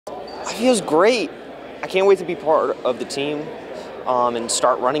It feels great. I can't wait to be part of the team and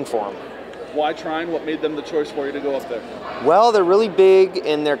start running for them. Why Trine? What made them the choice for you to go up there? Well, they're really big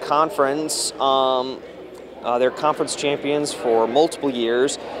in their conference. They're conference champions for multiple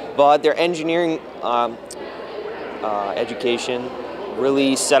years, but their engineering education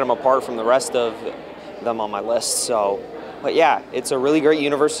really set them apart from the rest of them on my list. So, but yeah, it's a really great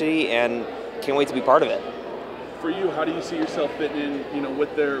university, and can't wait to be part of it. For you, how do you see yourself fitting in,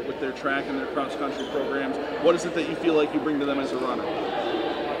 with their track and their cross country programs? What is it that you feel like you bring to them as a runner?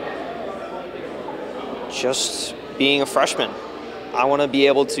 Just being a freshman. I want to be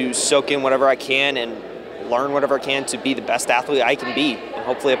able to soak in whatever I can and learn whatever I can to be the best athlete I can be, and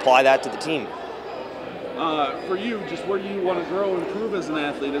hopefully apply that to the team. For you, just where do you want to grow and improve as an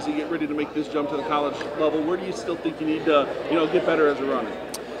athlete as you get ready to make this jump to the college level? Where do you still think you need to, get better as a runner?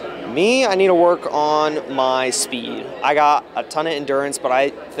 Me, I need to work on my speed. I got a ton of endurance, but I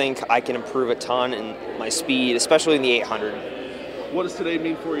think I can improve a ton in my speed, especially in the 800. What does today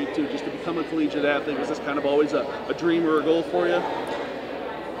mean for you, too, just to become a collegiate athlete? Was this kind of always a dream or a goal for you?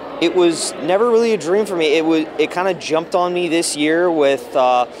 It was never really a dream for me. It kind of jumped on me this year with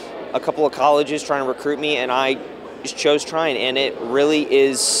a couple of colleges trying to recruit me, and I just chose Trine, and it really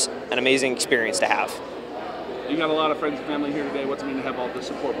is an amazing experience to have. You got a lot of friends and family here today. What's it mean to have all the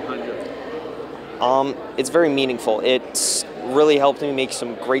support behind you? It's very meaningful. It's really helped me make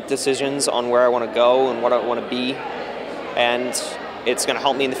some great decisions on where I want to go and what I want to be, and it's going to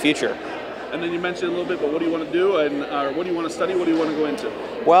help me in the future. And then you mentioned a little bit, but what do you want to do, and what do you want to study? What do you want to go into?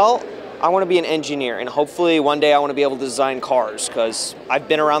 Well, I want to be an engineer, and hopefully one day I want to be able to design cars, because I've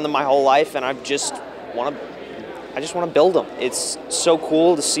been around them my whole life, and I just want to build them. It's so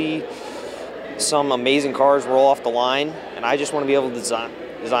cool to see some amazing cars roll off the line, and I just want to be able to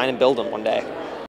design and build them one day.